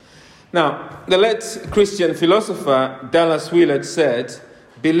Now, the late Christian philosopher Dallas Willard said,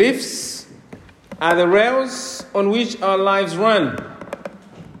 beliefs are the rails on which our lives run.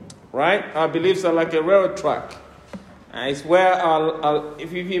 Right? Our beliefs are like a railroad track. It's where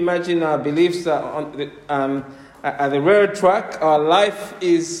if you imagine our beliefs are on the railroad track, our life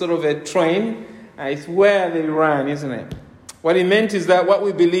is sort of a train. It's where they run, isn't it? What he meant is that what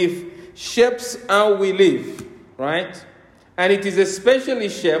we believe shapes how we live, right? And it is especially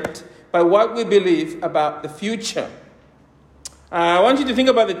shaped by what we believe about the future. I want you to think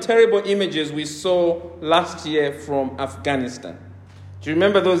about the terrible images we saw last year from Afghanistan. Do you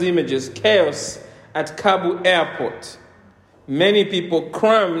remember those images? Chaos at Kabul airport. Many people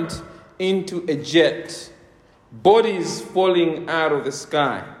crammed into a jet. Bodies falling out of the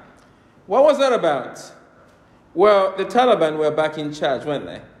sky. What was that about? Well, the Taliban were back in charge, weren't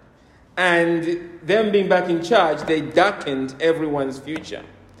they? And them being back in charge, they darkened everyone's future.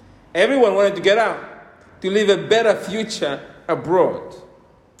 Everyone wanted to get out, to live a better future abroad.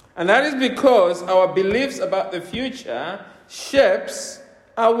 And that is because our beliefs about the future shapes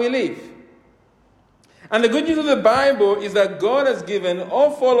how we live. And the good news of the Bible is that God has given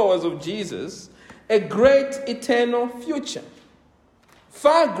all followers of Jesus a great eternal future.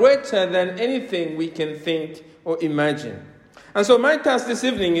 Far greater than anything we can think or imagine. And so my task this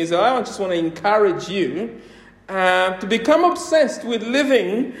evening is I just want to encourage you to become obsessed with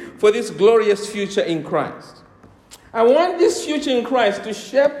living for this glorious future in Christ. I want this future in Christ to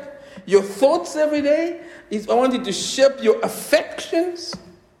shape your thoughts every day. I want it to shape your affections.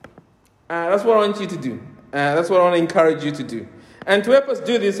 That's what I want you to do. That's what I want to encourage you to do. And to help us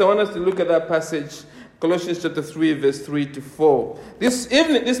do this, I want us to look at that passage, Colossians chapter 3, verse 3 to 4.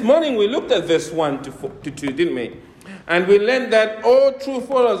 This morning, we looked at verse 1 to 2, didn't we? And we learned that all true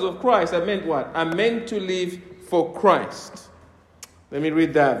followers of Christ are meant what? Are meant to live for Christ. Let me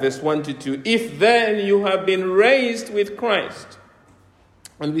read that, verse 1 to 2. If then you have been raised with Christ.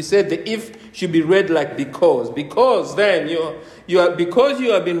 And we said the if should be read like because. Because then because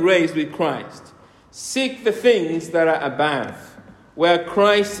you have been raised with Christ. Seek the things that are above, where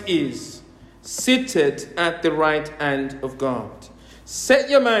Christ is, seated at the right hand of God. Set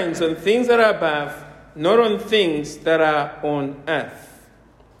your minds on things that are above, not on things that are on earth.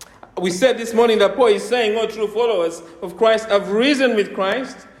 We said this morning that Paul is saying all true followers of Christ have risen with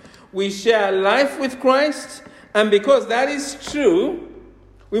Christ. We share life with Christ. And because that is true,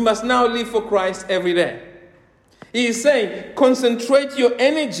 we must now live for Christ every day. He is saying, concentrate your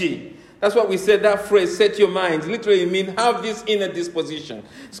energy. That's what we said, that phrase, set your minds. Literally means have this inner disposition.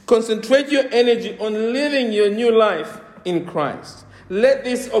 Concentrate your energy on living your new life in Christ. Let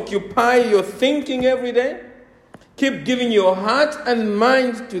this occupy your thinking every day. Keep giving your heart and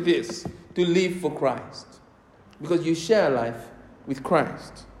mind to this, to live for Christ. Because you share life with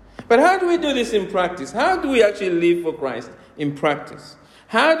Christ. But how do we do this in practice? How do we actually live for Christ in practice?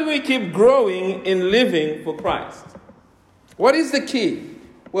 How do we keep growing in living for Christ? What is the key?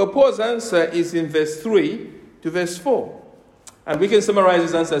 Well, Paul's answer is in verse 3 to verse 4. And we can summarize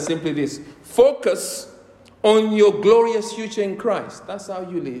his answer simply this. Focus on your glorious future in Christ. That's how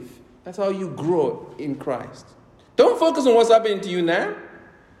you live. That's how you grow in Christ. Don't focus on what's happening to you now.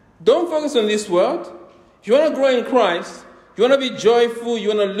 Don't focus on this world. If you want to grow in Christ, you want to be joyful, you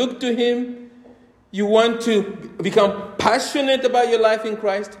want to look to Him, you want to become passionate about your life in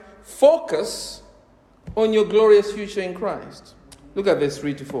Christ, focus on your glorious future in Christ. Look at verse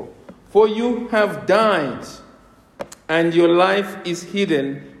 3 to 4. For you have died, and your life is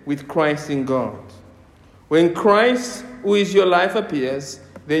hidden with Christ in God. When Christ, who is your life, appears,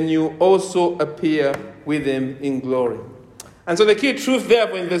 then you also appear with Him in glory. And so the key truth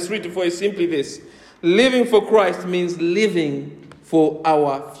therefore in verse 3 to 4 is simply this. Living for Christ means living for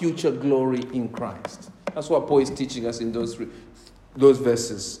our future glory in Christ. That's what Paul is teaching us in those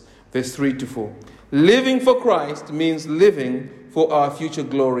verses, verse 3 to 4. Living for Christ means living for our future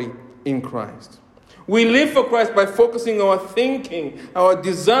glory in Christ. We live for Christ by focusing our thinking, our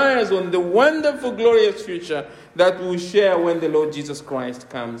desires on the wonderful, glorious future that we'll share when the Lord Jesus Christ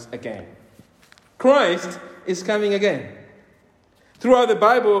comes again. Christ is coming again. Throughout the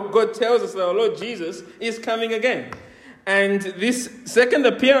Bible, God tells us that our Lord Jesus is coming again. And this second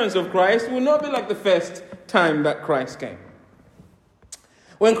appearance of Christ will not be like the first time that Christ came.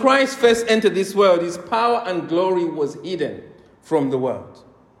 When Christ first entered this world, His power and glory was hidden from the world.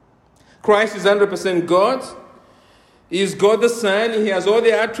 Christ is 100% God. He is God the Son. He has all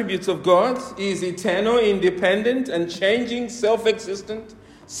the attributes of God. He is eternal, independent, and changing, self-existent,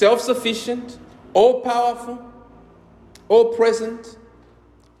 self-sufficient, all-powerful, all-present,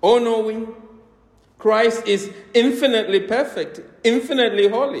 all-knowing. Christ is infinitely perfect, infinitely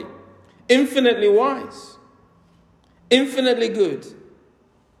holy. infinitely wise, infinitely good,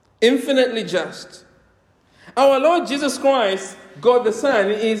 infinitely just. Our Lord Jesus Christ, God the Son,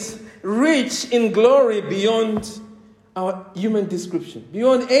 is rich in glory beyond our human description,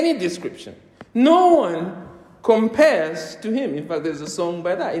 beyond any description. No one compares to him. In fact, there's a song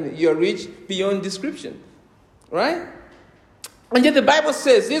by that. You're rich beyond description. Right? And yet the Bible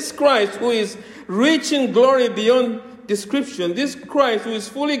says this Christ who is rich in glory beyond description, this Christ who is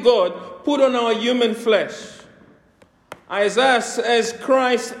fully God, put on our human flesh. Isaiah says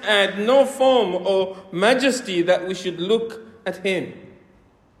Christ had no form or majesty that we should look at him.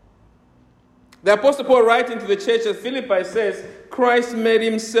 The Apostle Paul, writing to the church at Philippi, says Christ made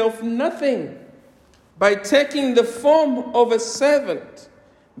himself nothing by taking the form of a servant,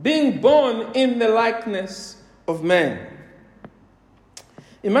 being born in the likeness of man.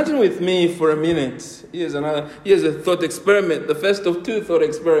 Imagine with me for a minute. Here's a thought experiment, the first of two thought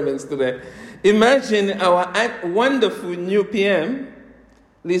experiments today. Imagine our wonderful new PM,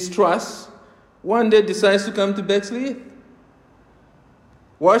 Liz Truss, one day decides to come to Bexley.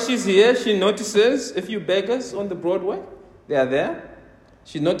 While she's here, she notices a few beggars on the Broadway. They are there.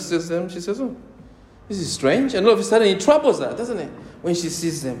 She notices them. She says, oh, this is strange. And all of a sudden it troubles her, doesn't it? When she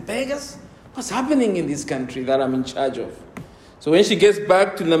sees them. Beggars? What's happening in this country that I'm in charge of? So when she gets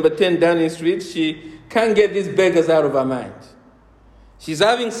back to number 10 Downing Street, she can't get these beggars out of her mind. She's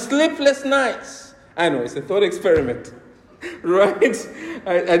having sleepless nights. I know, it's a thought experiment. Right?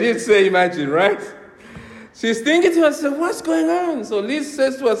 I did say imagine, right? She's thinking to herself, what's going on? So Liz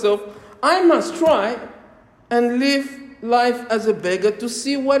says to herself, I must try and live life as a beggar to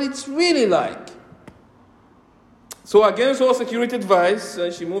see what it's really like. So against all security advice,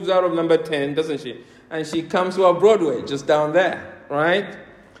 she moves out of number 10, doesn't she? And she comes to our Broadway, just down there, right?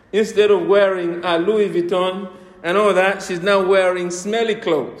 Instead of wearing a Louis Vuitton and all that, she's now wearing smelly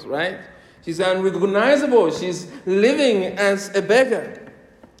clothes, right? She's unrecognizable. She's living as a beggar.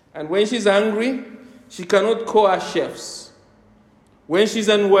 And when she's angry, she cannot call her chefs. When she's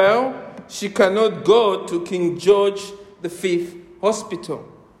unwell, she cannot go to King George V Hospital.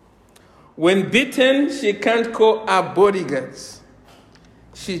 When beaten, she can't call her bodyguards.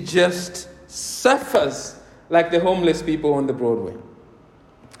 She just suffers like the homeless people on the Broadway.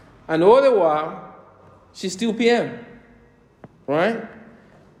 And all the while, she's still PM, right?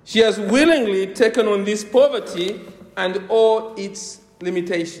 She has willingly taken on this poverty and all its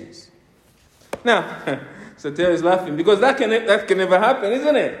limitations. Now, Satel is laughing because that can never happen,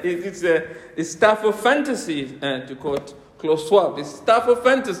 isn't it? It's stuff of fantasy, to quote Klaus Schwab. It's stuff of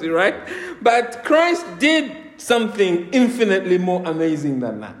fantasy, right? But Christ did something infinitely more amazing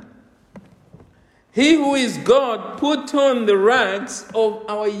than that. He who is God put on the rags of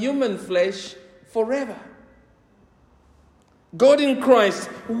our human flesh forever. God in Christ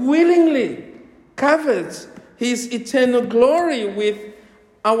willingly covered his eternal glory with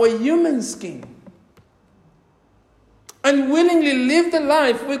our human skin and willingly lived a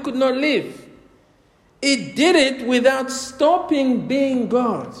life we could not live. He did it without stopping being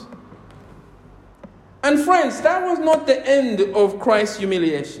God. And friends, that was not the end of Christ's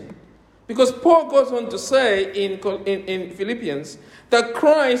humiliation. Because Paul goes on to say in Philippians that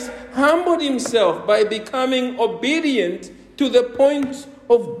Christ humbled himself by becoming obedient to the point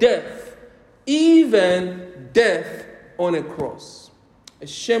of death, even death on a cross, a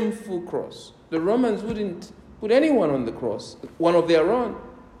shameful cross. The Romans wouldn't put anyone on the cross, one of their own.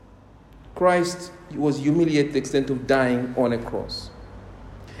 Christ was humiliated to the extent of dying on a cross.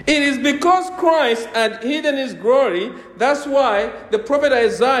 It is because Christ had hidden his glory, that's why the prophet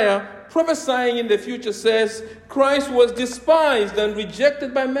Isaiah, prophesying in the future, says, Christ was despised and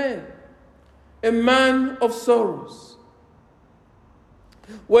rejected by men, a man of sorrows.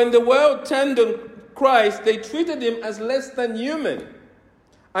 When the world turned on Christ, they treated him as less than human.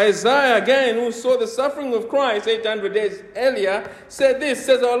 Isaiah, again, who saw the suffering of Christ 800 days earlier,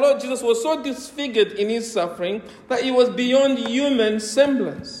 says our Lord Jesus was so disfigured in his suffering that he was beyond human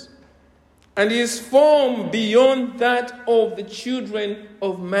semblance, and his form beyond that of the children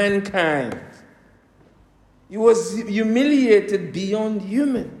of mankind. He was humiliated beyond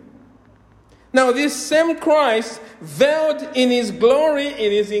human. Now, this same Christ, veiled in his glory,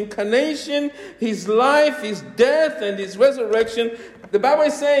 in his incarnation, his life, his death, and his resurrection, the Bible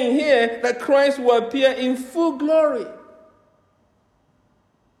is saying here that Christ will appear in full glory.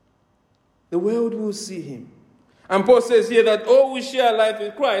 The world will see him. And Paul says here that all who share life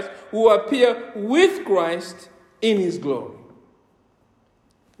with Christ will appear with Christ in his glory.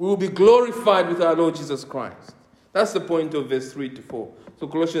 We will be glorified with our Lord Jesus Christ. That's the point of verse 3 to 4. So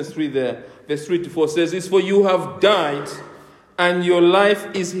Colossians 3 there, verse 3 to 4 says this, for you have died, and your life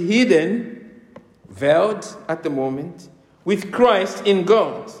is hidden, veiled at the moment, with Christ in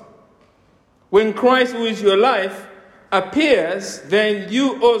God. When Christ, who is your life, appears, then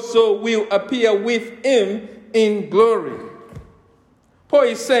you also will appear with him in glory. Paul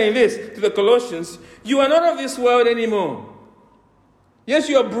is saying this to the Colossians: you are not of this world anymore. Yes,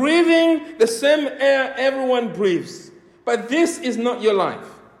 you are breathing the same air everyone breathes, but this is not your life.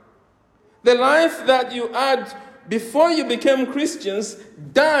 The life that you had before you became Christians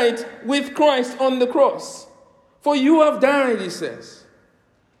died with Christ on the cross. For you have died, he says.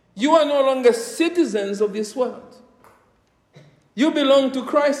 You are no longer citizens of this world. You belong to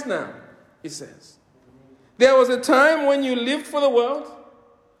Christ now, he says. There was a time when you lived for the world.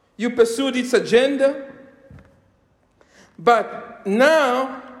 You pursued its agenda. But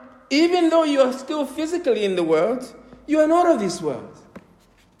now, even though you are still physically in the world, you are not of this world.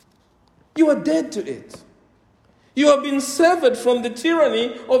 You are dead to it. You have been severed from the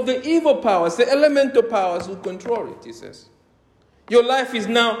tyranny of the evil powers, the elemental powers who control it, he says. Your life is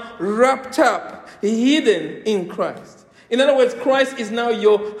now wrapped up, hidden in Christ. In other words, Christ is now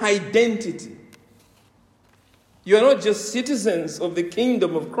your identity. You are not just citizens of the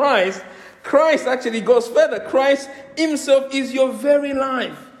kingdom of Christ. Christ actually goes further. Christ himself is your very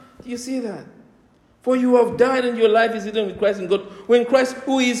life. Do you see that? For you have died and your life is hidden with Christ in God. When Christ,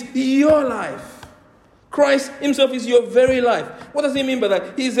 who is your life, Christ himself is your very life. What does he mean by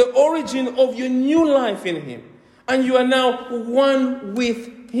that? He is the origin of your new life in him. And you are now one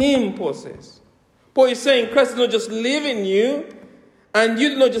with him, Paul says. Paul is saying Christ does not just live in you, and you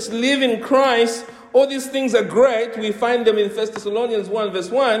do not just live in Christ. All these things are great. We find them in 1 Thessalonians 1 verse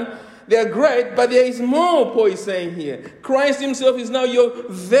 1. They are great, but there is more, Paul is saying here. Christ himself is now your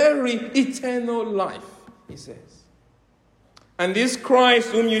very eternal life, he says. And this Christ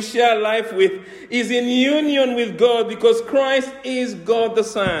whom you share life with is in union with God because Christ is God the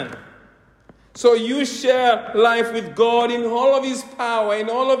Son. So you share life with God in all of his power, in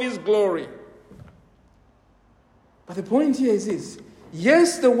all of his glory. But the point here is this.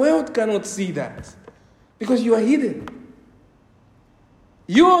 Yes, the world cannot see that because you are hidden.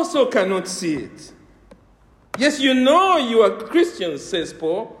 You also cannot see it. Yes, you know you are Christians, says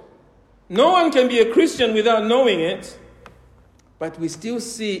Paul. No one can be a Christian without knowing it. But we still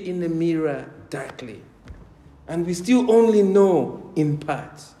see in the mirror darkly. And we still only know in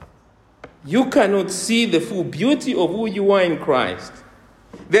part. You cannot see the full beauty of who you are in Christ.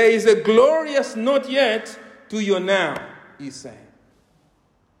 There is a glorious not yet to your now, he's saying.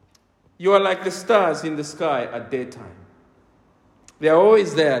 You are like the stars in the sky at daytime. They are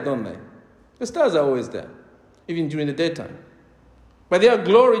always there, don't they? The stars are always there, even during the daytime. But their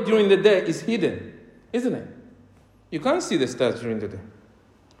glory during the day is hidden, isn't it? You can't see the stars during the day.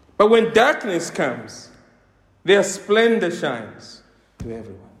 But when darkness comes, their splendor shines to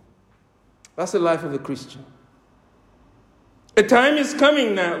everyone. That's the life of the Christian. A time is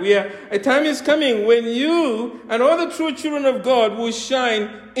coming now. A time is coming when you and all the true children of God will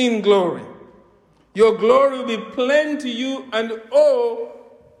shine in glory. Your glory will be plain to you and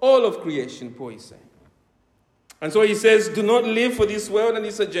all of creation, Paul is saying. And so he says, do not live for this world and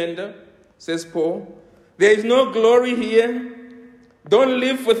its agenda, says Paul. There is no glory here. Don't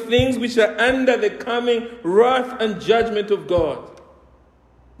live for things which are under the coming wrath and judgment of God.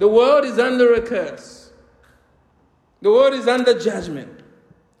 The world is under a curse. The world is under judgment.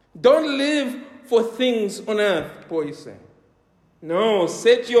 Don't live for things on earth, Paul is saying. No,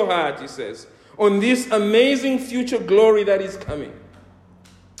 set your heart, he says, on this amazing future glory that is coming.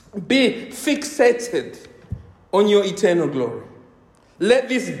 Be fixated on your eternal glory. Let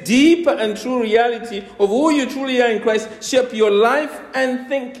this deeper and true reality of who you truly are in Christ shape your life and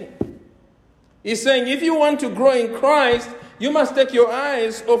thinking. He's saying if you want to grow in Christ, you must take your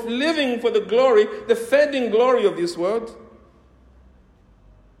eyes off living for the glory, the fading glory of this world,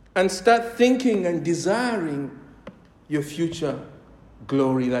 and start thinking and desiring your future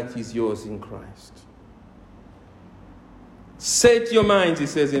glory that is yours in Christ. Set your minds, he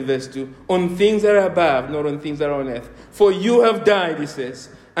says in verse 2, on things that are above, not on things that are on earth. For you have died, he says,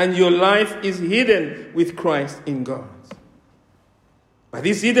 and your life is hidden with Christ in God. But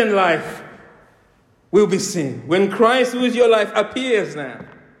this hidden life will be seen. When Christ, who is your life, appears now,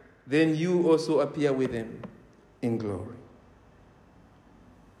 then you also appear with him in glory.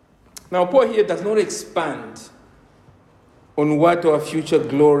 Now, Paul here does not expand on what our future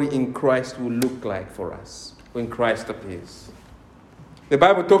glory in Christ will look like for us when Christ appears. The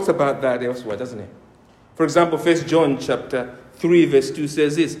Bible talks about that elsewhere, doesn't it? For example, 1 John chapter 3 verse 2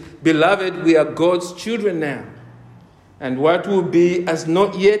 says this, Beloved, we are God's children now, and what will be has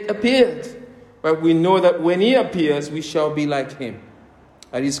not yet appeared. But we know that when he appears, we shall be like him.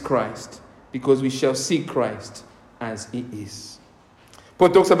 That is Christ, because we shall see Christ as he is. Paul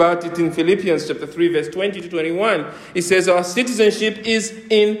talks about it in Philippians chapter 3, verse 20 to 21. He says, our citizenship is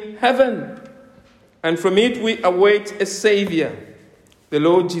in heaven, and from it we await a Savior, the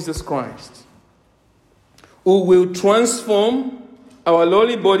Lord Jesus Christ, who will transform our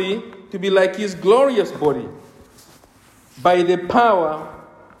lowly body to be like his glorious body by the power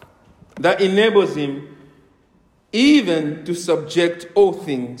that enables him even to subject all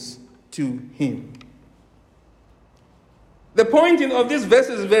things to him. The point of this verse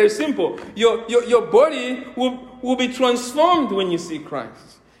is very simple. Your body will be transformed when you see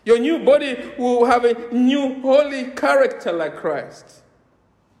Christ. Your new body will have a new holy character like Christ.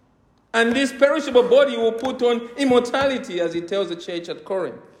 And this perishable body will put on immortality, as he tells the church at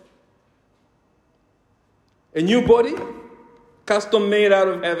Corinth. A new body, custom made out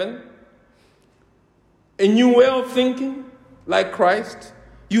of heaven. A new way of thinking, like Christ.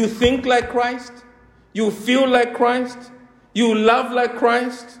 You think like Christ. You feel like Christ. You love like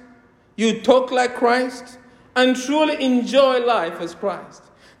Christ. You talk like Christ. And truly enjoy life as Christ.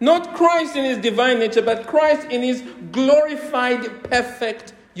 Not Christ in his divine nature, but Christ in his glorified,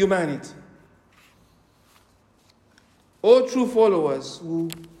 perfect humanity. All true followers will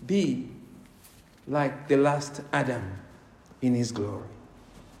be like the last Adam in his glory.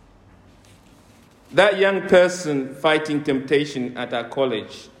 That young person fighting temptation at our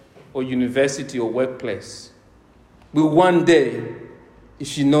college or university or workplace will one day, if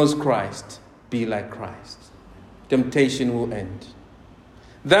she knows Christ, be like Christ. Temptation will end.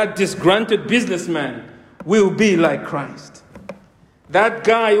 That disgruntled businessman will be like Christ. That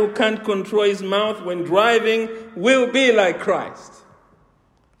guy who can't control his mouth when driving will be like Christ.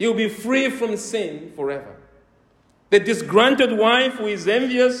 He'll be free from sin forever. The disgruntled wife who is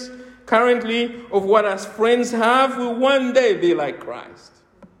envious currently of what her friends have will one day be like Christ.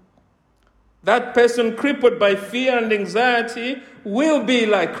 That person crippled by fear and anxiety will be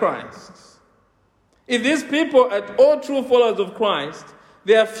like Christ. If these people are all true followers of Christ,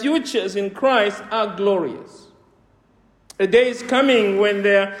 their futures in Christ are glorious. A day is coming when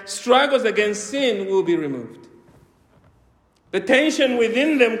their struggles against sin will be removed. The tension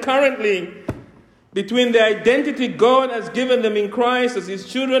within them currently between the identity God has given them in Christ as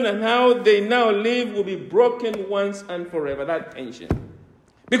his children and how they now live will be broken once and forever. That tension.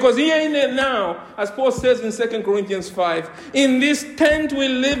 Because here in it now, as Paul says in 2 Corinthians 5, in this tent we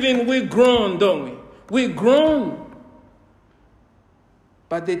live in, we groan, don't we? We groan.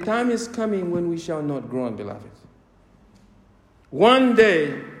 But the time is coming when we shall not groan, beloved. One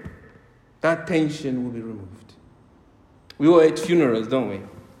day, that tension will be removed. We all hate funerals, don't we?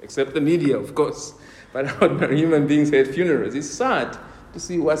 Except the media, of course. But ordinary human beings hate funerals. It's sad to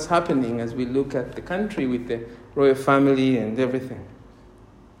see what's happening as we look at the country with the royal family and everything.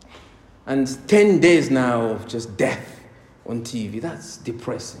 And 10 days now of just death on TV. That's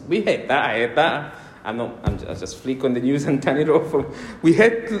depressing. We hate that. I hate that. I just flick on the news and turn it off. We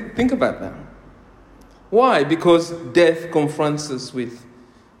hate to think about that. Why? Because death confronts us with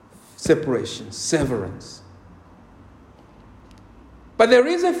separation, severance. But there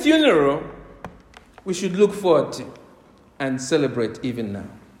is a funeral we should look forward to and celebrate even now.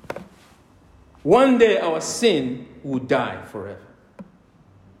 One day our sin will die forever.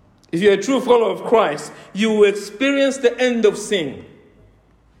 If you're a true follower of Christ, you will experience the end of sin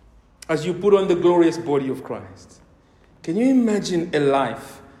as you put on the glorious body of Christ. Can you imagine a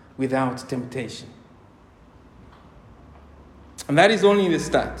life without temptation? And that is only the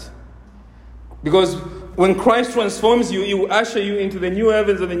start. Because when Christ transforms you, he will usher you into the new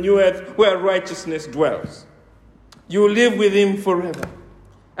heavens and the new earth where righteousness dwells. You will live with him forever.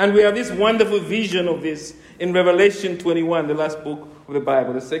 And we have this wonderful vision of this in Revelation 21, the last book of the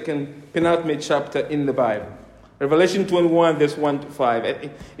Bible, the second penultimate chapter in the Bible. Revelation 21, verse 1 to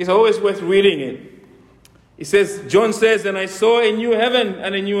 5. It's always worth reading it. It says, John says, and I saw a new heaven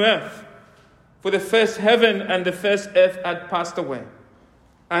and a new earth. For the first heaven and the first earth had passed away,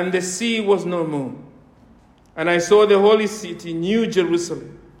 and the sea was no more. And I saw the holy city, New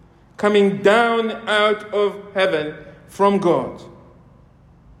Jerusalem, coming down out of heaven from God,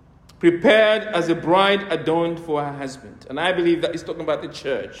 prepared as a bride adorned for her husband. And I believe that he's talking about the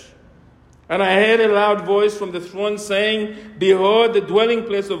church. And I heard a loud voice from the throne saying, behold, the dwelling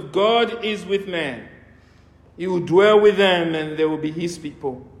place of God is with man. He will dwell with them, and they will be his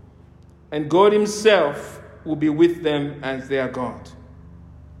people. And God himself will be with them as their God.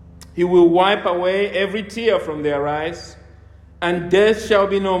 He will wipe away every tear from their eyes, and death shall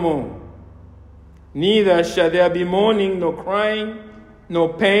be no more. Neither shall there be mourning, nor crying,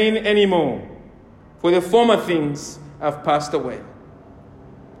 nor pain anymore, for the former things have passed away.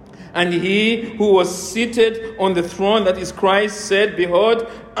 And he who was seated on the throne, that is Christ, said, Behold,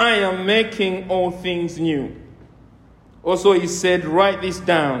 I am making all things new. Also he said, Write this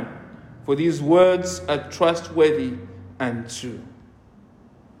down, for these words are trustworthy and true.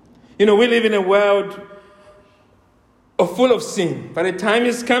 We live in a world full of sin. But a time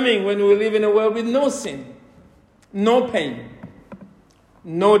is coming when we live in a world with no sin, no pain,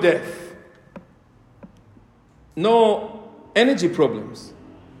 no death, no energy problems.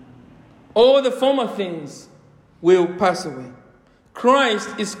 All the former things will pass away. Christ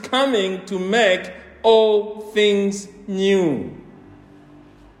is coming to make all things new.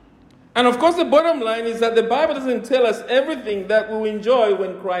 And of course, the bottom line is that the Bible doesn't tell us everything that we will enjoy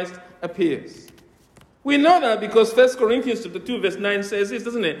when Christ appears. We know that because 1 Corinthians chapter 2 verse 9 says this,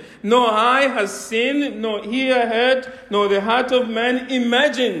 doesn't it? No eye has seen, nor ear heard, nor the heart of man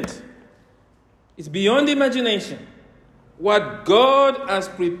imagined. It's beyond imagination what God has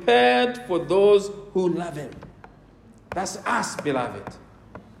prepared for those who love him. That's us, beloved,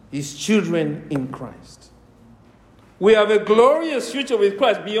 his children in Christ. We have a glorious future with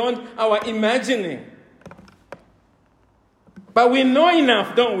Christ beyond our imagining. But we know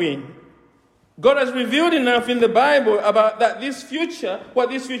enough, don't we? God has revealed enough in the Bible about that this future, what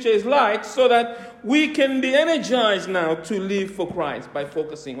this future is like, so that we can be energized now to live for Christ by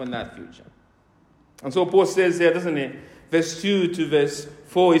focusing on that future. And so Paul says there, doesn't he? Verse 2 to verse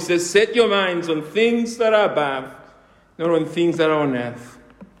 4, he says, Set your minds on things that are above, not on things that are on earth.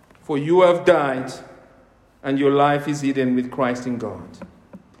 For you have died, and your life is hidden with Christ in God.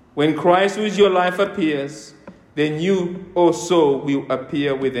 When Christ, who is your life, appears, then you also will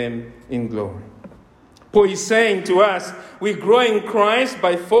appear with him in glory. Paul is saying to us, we grow in Christ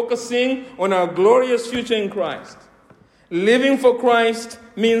by focusing on our glorious future in Christ. Living for Christ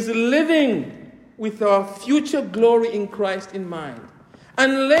means living with our future glory in Christ in mind.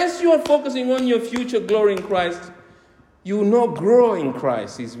 Unless you are focusing on your future glory in Christ, you will not grow in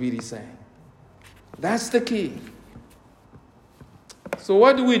Christ, he's really saying. That's the key. So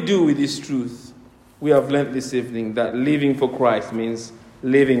what do we do with this truth we have learned this evening, that living for Christ means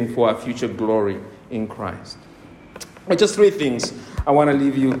living for our future glory in Christ? Well, just three things I want to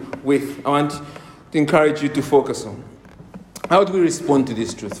leave you with. I want to encourage you to focus on. How do we respond to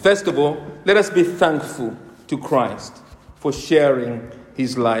this truth? First of all, let us be thankful to Christ for sharing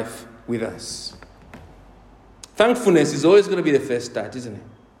his life with us. Thankfulness is always going to be the first start, isn't it?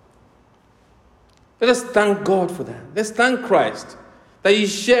 Let us thank God for that. Let's thank Christ that he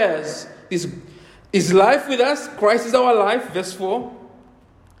shares his life with us. Christ is our life, verse 4.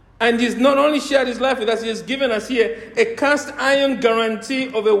 And he's not only shared his life with us, he has given us here a cast iron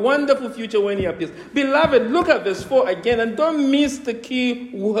guarantee of a wonderful future when he appears. Beloved, look at verse 4 again and don't miss the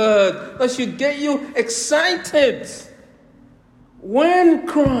key word that should get you excited. When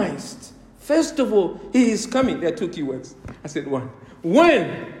Christ, first of all, he is coming. There are two key words. I said one.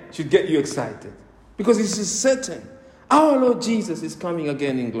 When should get you excited. Because this is certain. Our Lord Jesus is coming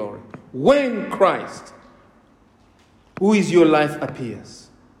again in glory. When Christ, who is your life, appears,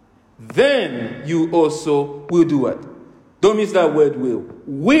 then you also will do what? Don't miss that word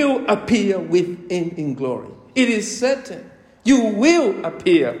will appear with him in glory. It is certain. You will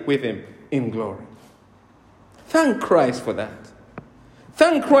appear with him in glory. Thank Christ for that.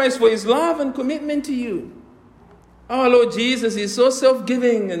 Thank Christ for his love and commitment to you. Our Lord Jesus is so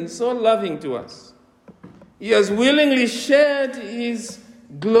self-giving and so loving to us. He has willingly shared his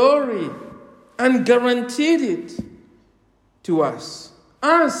glory and guaranteed it to us.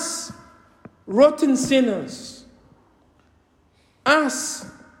 Us, rotten sinners. Us,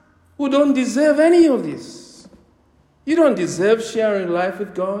 who don't deserve any of this. You don't deserve sharing life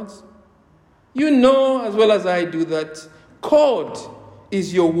with God. You know as well as I do that God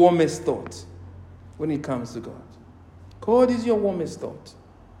is your warmest thought when it comes to God. God is your warmest thought.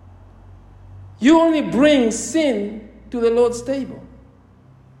 You only bring sin to the Lord's table.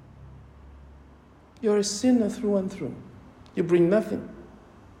 You're a sinner through and through. You bring nothing.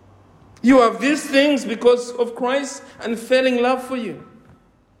 You have these things because of Christ's unfailing love for you.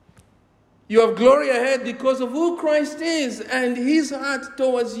 You have glory ahead because of who Christ is and his heart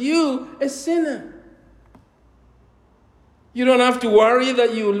towards you, a sinner. You don't have to worry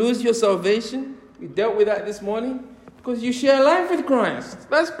that you lose your salvation. We dealt with that this morning. Because you share life with Christ.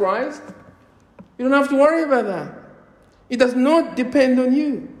 That's Christ. You don't have to worry about that. It does not depend on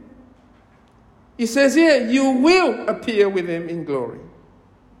you. He says here, you will appear with him in glory.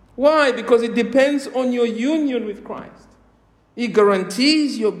 Why? Because it depends on your union with Christ. He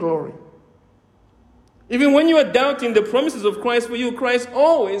guarantees your glory. Even when you are doubting the promises of Christ for you, Christ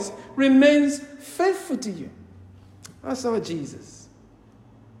always remains faithful to you. That's our Jesus.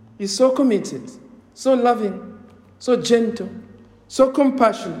 He's so committed, so loving, so gentle, so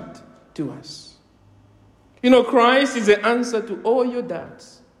compassionate to us. Christ is the answer to all your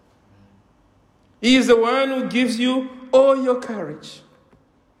doubts. He is the one who gives you all your courage.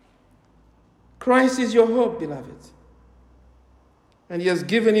 Christ is your hope, beloved. And he has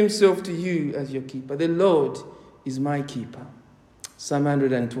given himself to you as your keeper. The Lord is my keeper. Psalm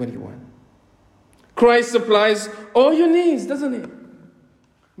 121. Christ supplies all your needs, doesn't he?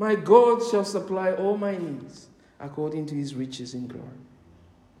 My God shall supply all my needs according to his riches in glory.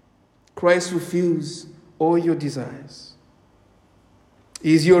 Christ fulfills all your desires.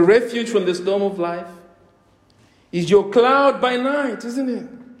 He is your refuge from the storm of life. He is your cloud by night, isn't it?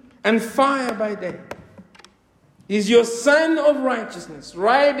 And fire by day. He is your Son of righteousness,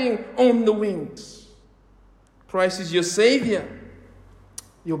 riding on the wings. Christ is your Savior,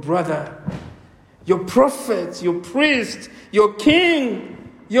 your brother, your prophet, your priest, your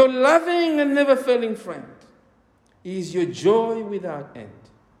king, your loving and never failing friend. He is your joy without end.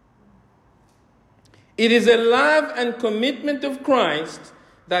 It is a love and commitment of Christ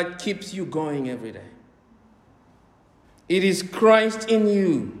that keeps you going every day. It is Christ in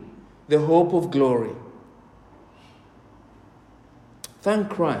you, the hope of glory. Thank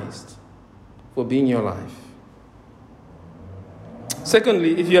Christ for being your life.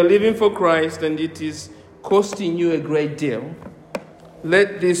 Secondly, if you are living for Christ and it is costing you a great deal,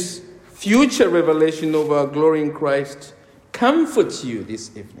 let this future revelation of our glory in Christ comfort you this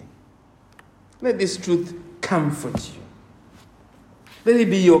evening. Let this truth comfort you. Let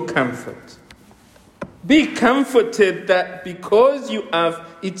it be your comfort. Be comforted that because you have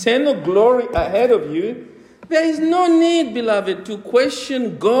eternal glory ahead of you, there is no need, beloved, to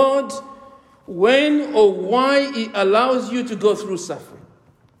question God when or why he allows you to go through suffering.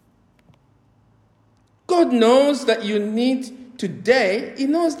 God knows that you need today. He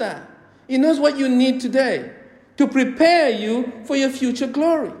knows that. He knows what you need today to prepare you for your future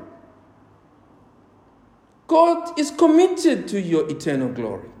glory. God is committed to your eternal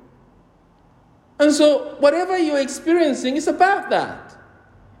glory. And so whatever you're experiencing is about that.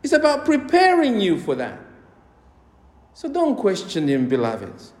 It's about preparing you for that. So don't question him,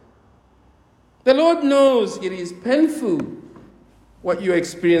 beloved. The Lord knows it is painful what you're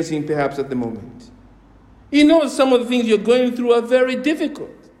experiencing perhaps at the moment. He knows some of the things you're going through are very difficult.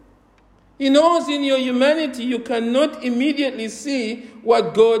 He knows in your humanity you cannot immediately see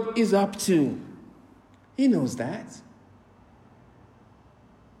what God is up to. He knows that.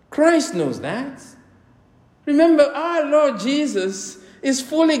 Christ knows that. Remember, our Lord Jesus is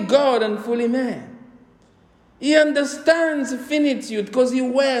fully God and fully man. He understands finitude because he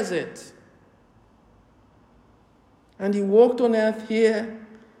wears it. And he walked on earth here.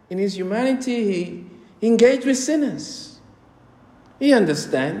 In his humanity, he engaged with sinners. He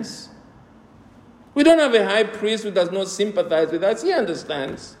understands. We don't have a high priest who does not sympathize with us. He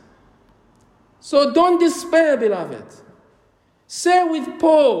understands. So don't despair, beloved. Say with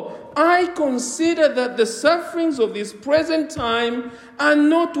Paul, I consider that the sufferings of this present time are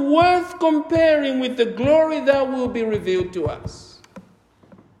not worth comparing with the glory that will be revealed to us.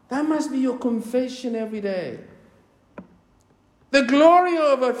 That must be your confession every day. The glory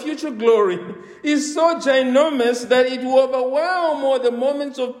of our future glory is so ginormous that it will overwhelm all the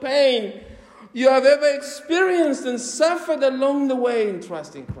moments of pain you have ever experienced and suffered along the way in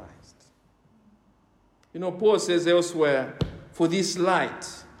trusting Christ. Paul says elsewhere, for this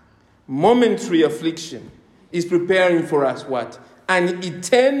light, momentary affliction is preparing for us what? An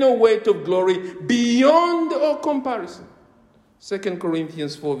eternal weight of glory beyond all comparison. 2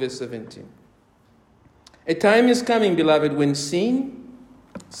 Corinthians 4 verse 17. A time is coming, beloved, when sin,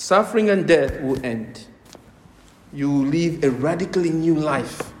 suffering and death will end. You will live a radically new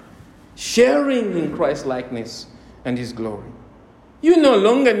life, sharing in Christ's likeness and his glory. You no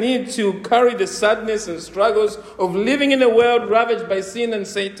longer need to carry the sadness and struggles of living in a world ravaged by sin and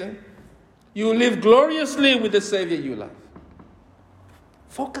Satan. You live gloriously with the Savior you love.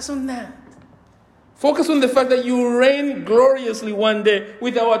 Focus on that. Focus on the fact that you reign gloriously one day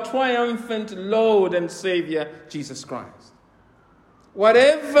with our triumphant Lord and Savior, Jesus Christ.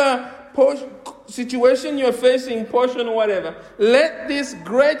 Whatever situation you're facing, portion or whatever, let this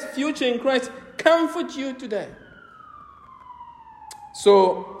great future in Christ comfort you today.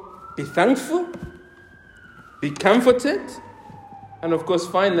 So be thankful, be comforted, and of course,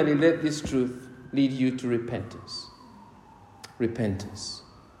 finally, let this truth lead you to repentance. Repentance.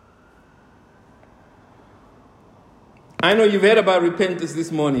 I know you've heard about repentance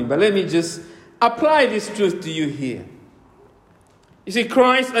this morning, but let me just Apply this truth to you here. You see,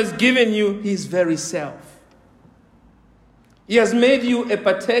 Christ has given you his very self. He has made you a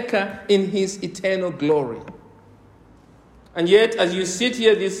partaker in his eternal glory. And yet, as you sit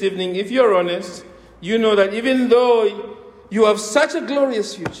here this evening, if you're honest, you know that even though you have such a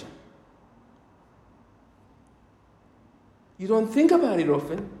glorious future, you don't think about it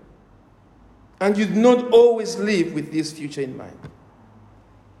often, and you do not always live with this future in mind.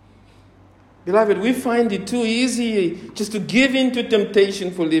 Beloved, we find it too easy just to give in to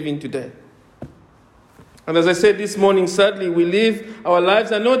temptation for living today. And as I said this morning, sadly, our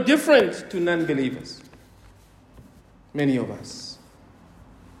lives are no different to non-believers. Many of us.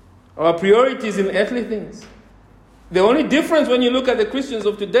 Our priorities in earthly things. The only difference when you look at the Christians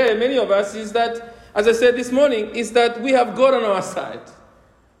of today, many of us, is that, as I said this morning, is that we have God on our side.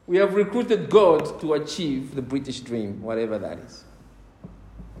 We have recruited God to achieve the British dream, whatever that is.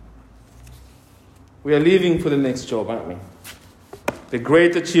 We are living for the next job, aren't we? The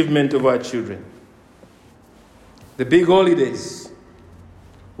great achievement of our children. The big holidays.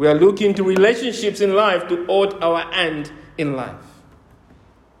 We are looking to relationships in life to hold our end in life.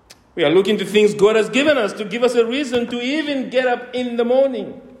 We are looking to things God has given us to give us a reason to even get up in the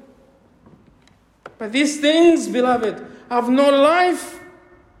morning. But these things, beloved, have no life.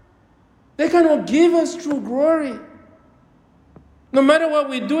 They cannot give us true glory. No matter what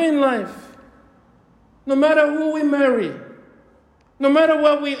we do in life, no matter who we marry, no matter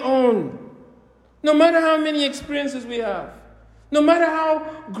what we own, no matter how many experiences we have, no matter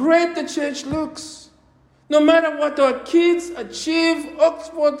how great the church looks, no matter what our kids achieve,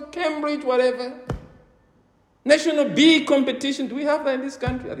 Oxford, Cambridge, whatever, national B competition, do we have that in this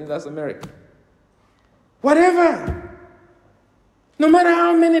country? I think that's America. Whatever. No matter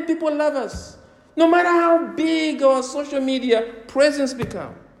how many people love us, no matter how big our social media presence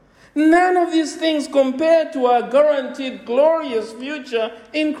becomes, none of these things compare to our guaranteed glorious future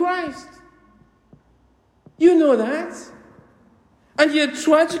in Christ. You know that. And yet,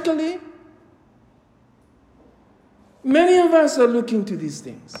 tragically, many of us are looking to these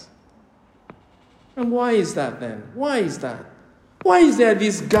things. And why is that then? Why is that? Why is there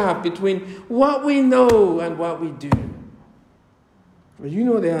this gap between what we know and what we do? Well, you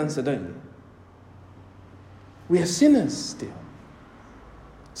know the answer, don't you? We are sinners still.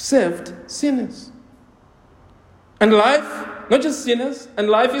 Saved sinners. And life, not just sinners, and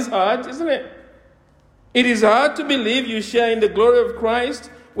life is hard, isn't it? It is hard to believe you share in the glory of Christ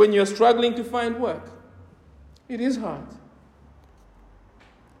when you're struggling to find work. It is hard.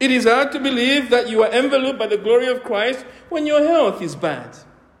 It is hard to believe that you are enveloped by the glory of Christ when your health is bad,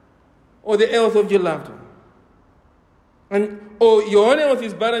 or the health of your loved one. Or your own health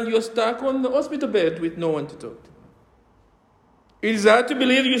is bad and you're stuck on the hospital bed with no one to talk to. It is hard to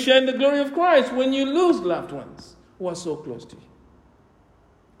believe you share in the glory of Christ when you lose loved ones who are so close to you.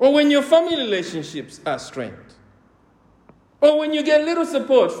 Or when your family relationships are strained. Or when you get little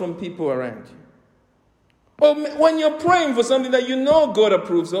support from people around you. Or when you're praying for something that you know God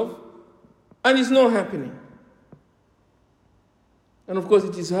approves of and it's not happening. And of course,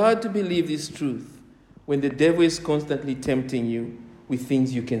 it is hard to believe this truth when the devil is constantly tempting you with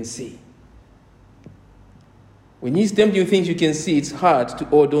things you can see. When he's tempting you with things you can see, it's hard to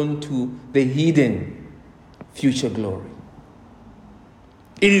hold on to the hidden future glory.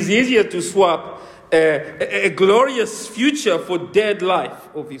 It is easier to swap a glorious future for dead life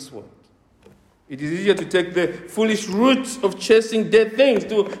of this world. It is easier to take the foolish roots of chasing dead things,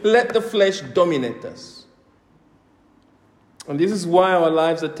 to let the flesh dominate us. And this is why our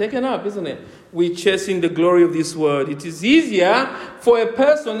lives are taken up, isn't it? We're chasing the glory of this world. It is easier for a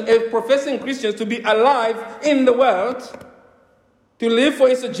person, a professing Christian, to be alive in the world, to live for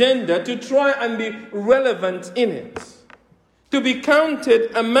his agenda, to try and be relevant in it, to be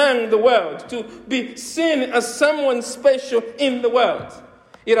counted among the world, to be seen as someone special in the world.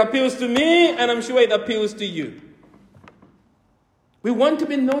 It appeals to me, and I'm sure it appeals to you. We want to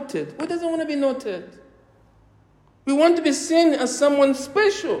be noted. Who doesn't want to be noted? We want to be seen as someone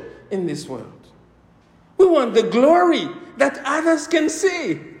special in this world. We want the glory that others can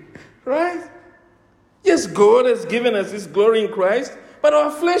see, right? Yes, God has given us His glory in Christ, but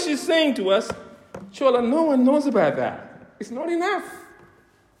our flesh is saying to us, Chola, no one knows about that. It's not enough.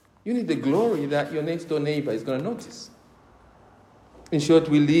 You need the glory that your next door neighbor is going to notice. In short,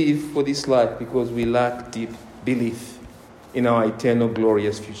 we live for this life because we lack deep belief in our eternal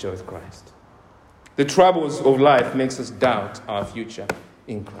glorious future with Christ. The troubles of life makes us doubt our future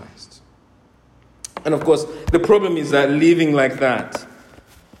in Christ. And of course, the problem is that living like that,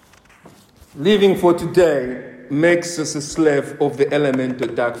 living for today, makes us a slave of the elemental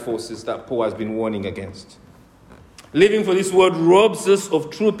dark forces that Paul has been warning against. Living for this world robs us of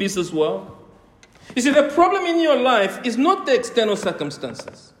true peace as well. You see, the problem in your life is not the external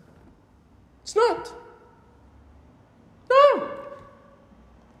circumstances. It's not. No.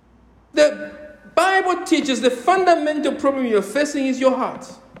 The Bible teaches the fundamental problem you're facing is your heart.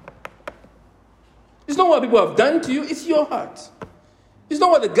 It's not what people have done to you, it's your heart. It's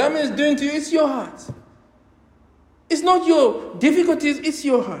not what the government is doing to you, it's your heart. It's not your difficulties, it's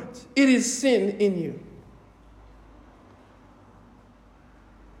your heart. It is sin in you.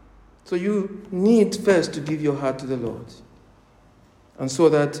 So you need first to give your heart to the Lord. And so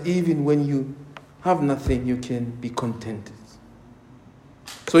that even when you have nothing, you can be contented.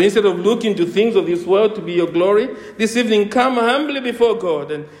 So instead of looking to things of this world to be your glory, this evening come humbly before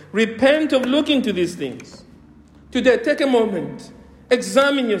God and repent of looking to these things. Today, take a moment.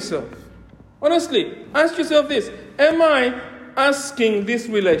 Examine yourself. Honestly, ask yourself this. Am I asking this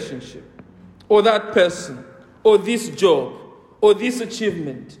relationship, or that person, or this job, or this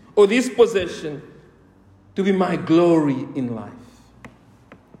achievement, or this possession to be my glory in life?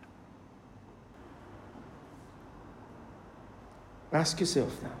 Ask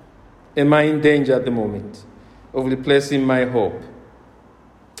yourself now. Am I in danger at the moment of replacing my hope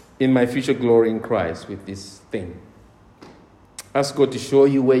in my future glory in Christ with this thing? Ask God to show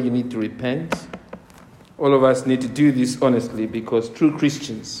you where you need to repent. All of us need to do this honestly, because true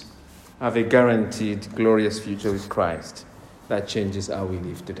Christians have a guaranteed glorious future with Christ that changes how we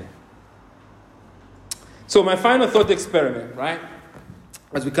live today. So my final thought experiment, right?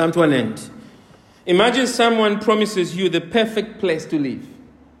 As we come to an end. Imagine someone promises you the perfect place to live.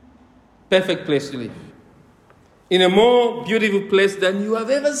 Perfect place to live. In a more beautiful place than you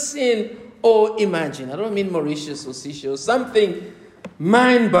have ever seen or imagined. I don't mean Mauritius or Seychelles. Something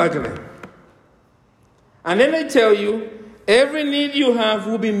mind-boggling. And then they tell you, every need you have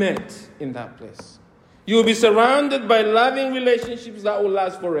will be met in that place. You will be surrounded by loving relationships that will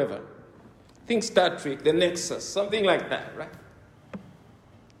last forever. Think Star Trek, The Nexus, something like that, right?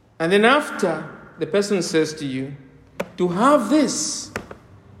 And then after, the person says to you, to have this,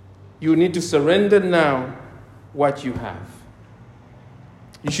 you need to surrender now what you have.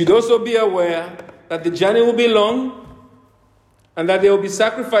 You should also be aware that the journey will be long and that there will be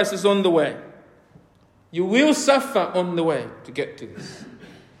sacrifices on the way. You will suffer on the way to get to this.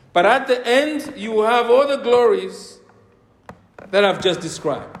 But at the end, you will have all the glories that I've just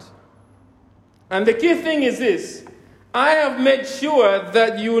described. And the key thing is this. I have made sure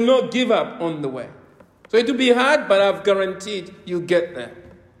that you will not give up on the way. So it will be hard, but I've guaranteed you get there.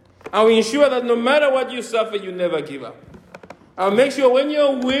 I will ensure that no matter what you suffer, you never give up. I'll make sure when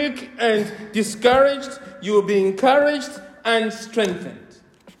you're weak and discouraged, you will be encouraged and strengthened.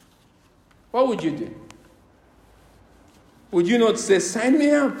 What would you do? Would you not say, sign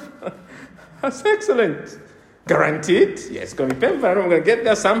me up? That's excellent. Guaranteed? Yes, it's going to be painful. I'm going to get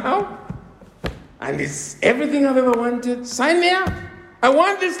there somehow. And it's everything I've ever wanted. Sign me up. I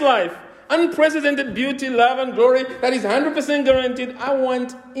want this life. Unprecedented beauty, love, and glory that is 100% guaranteed. I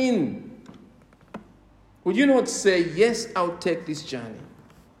want in. Would you not say, yes, I'll take this journey?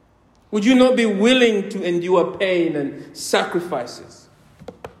 Would you not be willing to endure pain and sacrifices?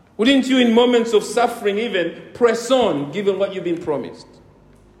 Wouldn't you, in moments of suffering even, press on, given what you've been promised?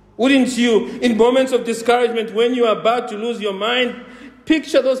 Wouldn't you, in moments of discouragement, when you are about to lose your mind,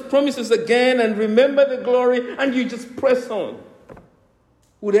 picture those promises again and remember the glory, and you just press on?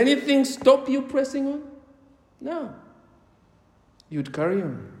 Would anything stop you pressing on? No. You'd carry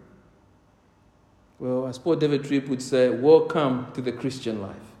on. Well, as Paul David Tripp would say, welcome to the Christian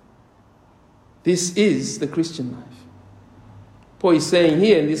life. This is the Christian life. Paul is saying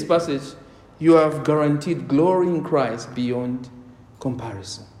here in this passage, you have guaranteed glory in Christ beyond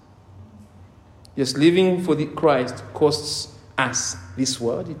comparison. Yes, living for Christ costs us this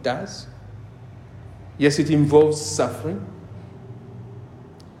world, it does. Yes, it involves suffering,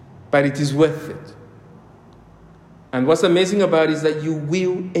 but it is worth it. And what's amazing about it is that you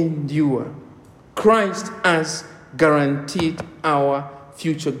will endure. Christ has guaranteed our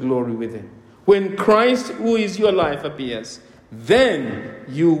future glory with him. When Christ, who is your life, appears, then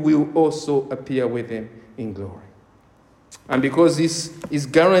you will also appear with him in glory. And because this is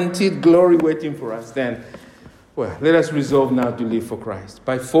guaranteed glory waiting for us, then, well, let us resolve now to live for Christ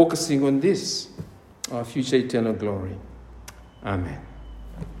by focusing on this, our future eternal glory. Amen.